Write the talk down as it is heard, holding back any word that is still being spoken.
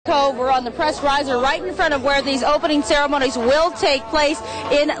Cove. We're on the press riser right in front of where these opening ceremonies will take place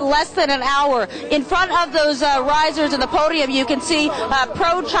in less than an hour. In front of those risers and the podium, you can see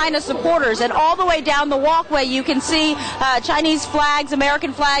pro-China supporters, and all the way down the walkway you can see Chinese flags,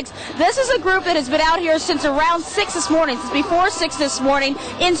 American flags. This is a group that has been out here since around 6 this morning, since before 6 this morning,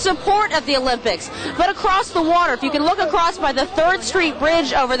 in support of the Olympics. But across the water, if you can look across by the 3rd Street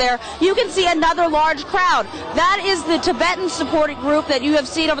Bridge over there, you can see another large crowd. That is the Tibetan supporting group that you have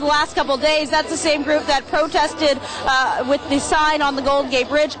seen over the last couple of days. That's the same group that protested with the sign on the Golden Gate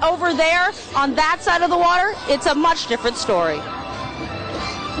Bridge. Over there, on that side of the water, it's a much different story.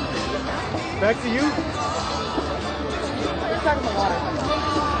 Back to you. Let's talk about water.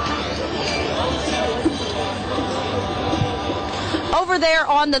 Over there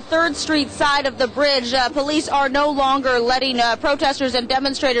on the 3rd Street side of the bridge, police are no longer letting protesters and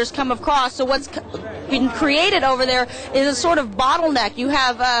demonstrators come across. So what's been created over there is a sort of bottleneck. You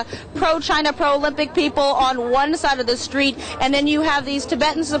have pro-China, pro-Olympic people on one side of the street, and then you have these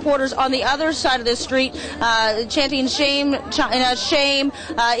Tibetan supporters on the other side of the street chanting shame, China, shame.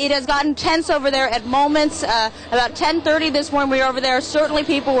 It has gotten tense over there at moments. About 10:30 this morning we were over there. Certainly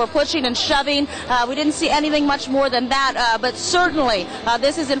people were pushing and shoving. We didn't see anything much more than that, but certainly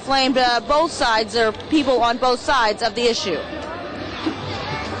this has inflamed both sides, or people on both sides of the issue.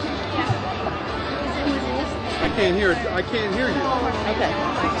 I can't hear you. Okay.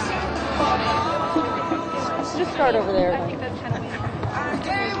 Just start over there.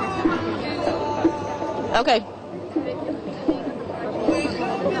 Okay.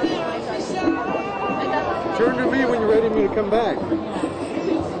 Turn to me when you're ready for me to come back.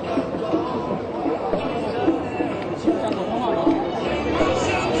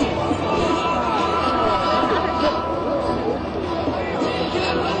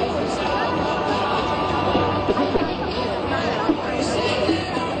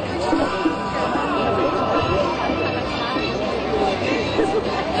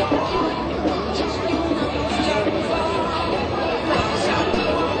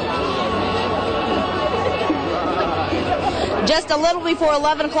 Just a little before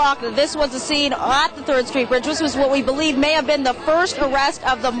 11 o'clock, this was the scene at the 3rd Street Bridge. This was what we believe may have been the first arrest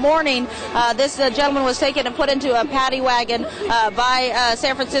of the morning. This gentleman was taken and put into a paddy wagon by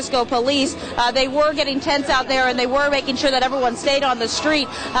San Francisco police. They were getting tense out there, and they were making sure that everyone stayed on the street.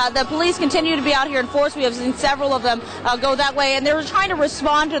 The police continue to be out here in force. We have seen several of them go that way, and they were trying to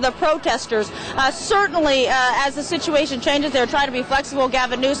respond to the protesters. Certainly, as the situation changes, they're trying to be flexible.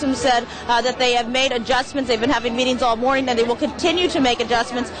 Gavin Newsom said that they have made adjustments. They've been having meetings all morning, and they will continue to make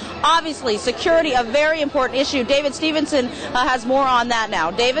adjustments. Obviously, security, a very important issue. David Stevenson has more on that now.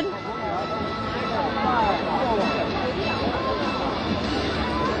 David?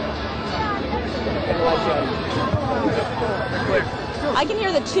 I can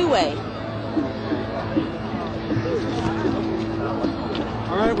hear the two-way.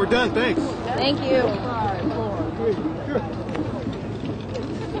 All right, we're done. Thanks. Thank you.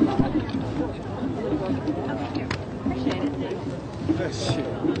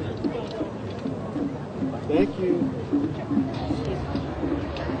 Thank you.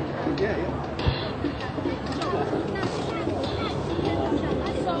 Yeah.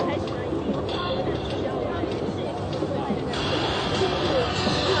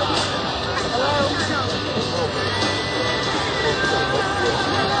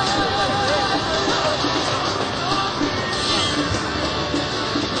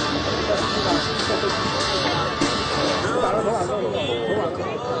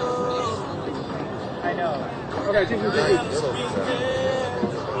 I know. Okay, take your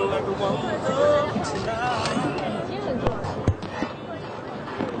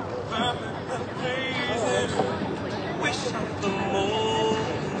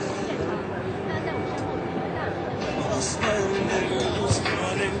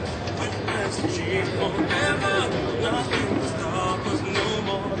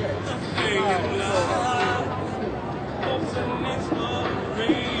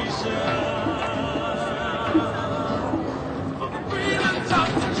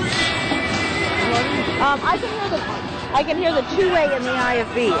I can hear the two-way in the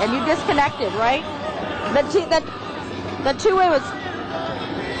IFB, and you disconnected, right? The two-way was.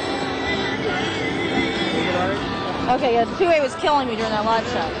 Okay, yeah, the two-way was killing me during that live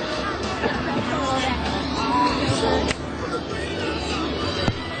shot.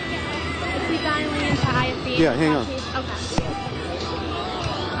 Is he dialing into IFB? Yeah, hang on. Okay.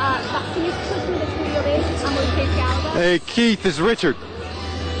 Can you switch me to studio base? I'm with Keith Gallagher. Hey, Keith, this is Richard.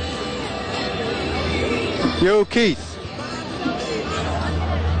 Yo, Keith.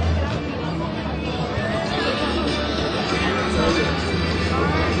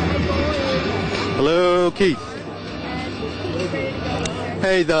 Keith.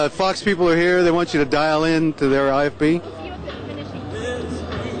 Hey, the Fox people are here. They want you to dial in to their IFB.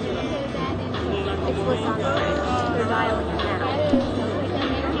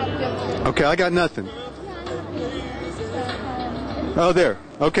 Okay, I got nothing. Oh, there.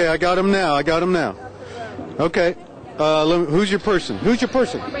 Okay, I got him now. Okay. Who's your person?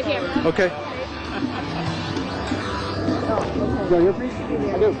 Right here. Okay.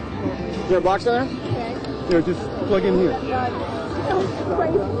 I do. Is there a box down there? Here, just plug in here.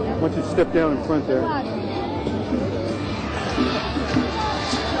 Why don't you step down in front there?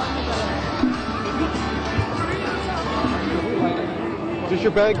 Is this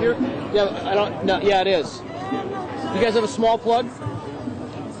your bag here? Yeah, I don't. No, yeah, it is. You guys have a small plug?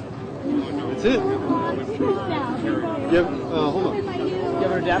 That's it. Yeah. Hold on. You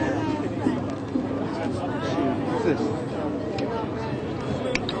have an adapter? What's this?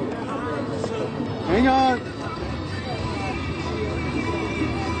 Hang on.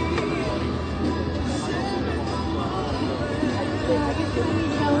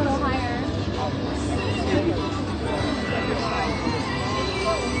 A little higher.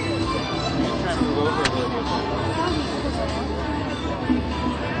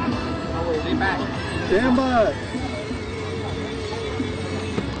 Stand by.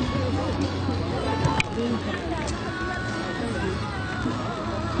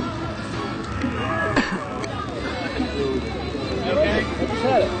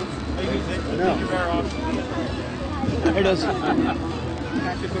 No. Here it is.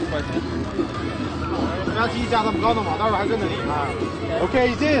 Okay,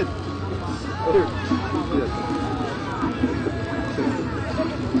 he's in. Here.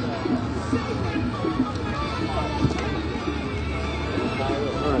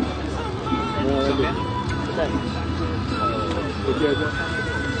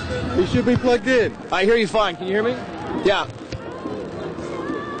 He should be plugged in. I hear you fine. Can you hear me? Yeah.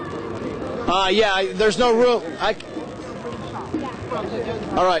 Yeah, there's no room.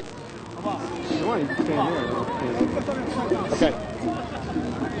 All right. Okay.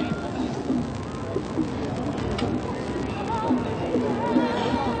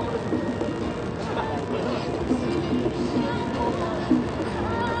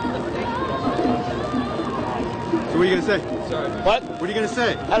 So what are you gonna say? What? What are you gonna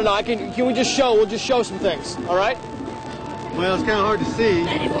say? I don't know. Can we just show? We'll just show some things. All right. Well, it's kind of hard to see.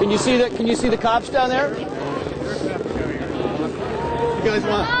 Can you see the cops down there? You guys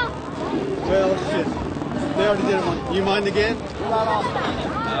want? Well, shit. They already did it once. You mind again? All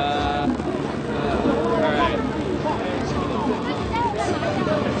right.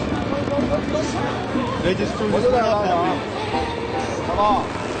 They just threw this one up at me.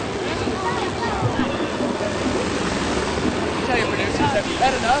 Tell your producers, is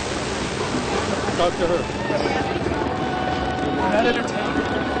that enough? Talk to her. That entertaining.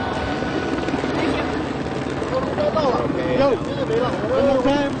 Yo, one more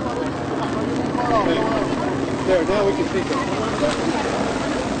time. There, now we can see them.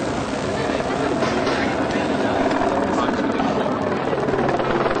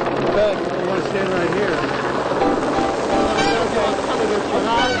 You want to stand right here.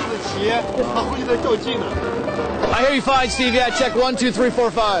 I hear you fine, Steve. Yeah, check 1, 2, 3,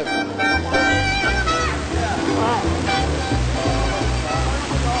 4, 5.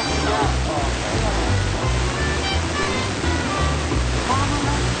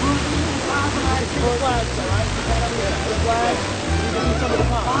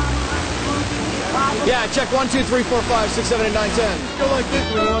 Yeah, check 1, 2, 3, 4, 5, 6, 7, 8, 9, 10. Go like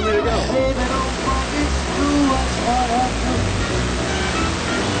this when you want me to go.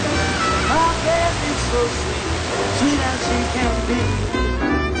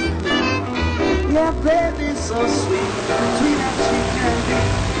 Yeah, baby, so sweet, sweet as she can be.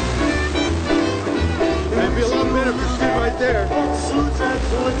 It'd be a lot better if you stood right there.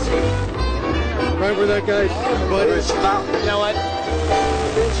 Right where that guy's butt is. You know what?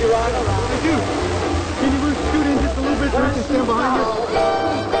 Dude, can you scoot in just a little bit so we can stand behind you?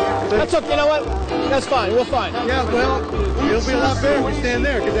 That's okay. You know what? That's fine. We'll find. Yeah, well, it'll be a lot better if we stand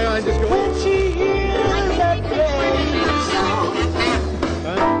there, because then I just go.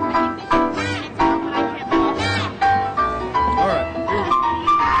 All right.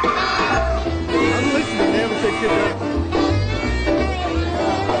 I'm listening, man. We'll take it up.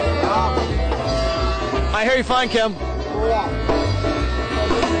 I hear you fine, Kim.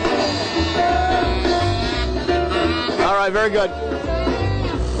 All right, very good.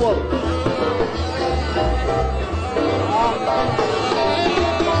 Whoa.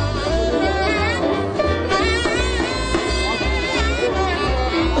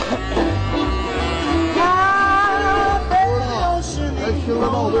 till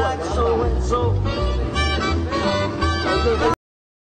all night so and so.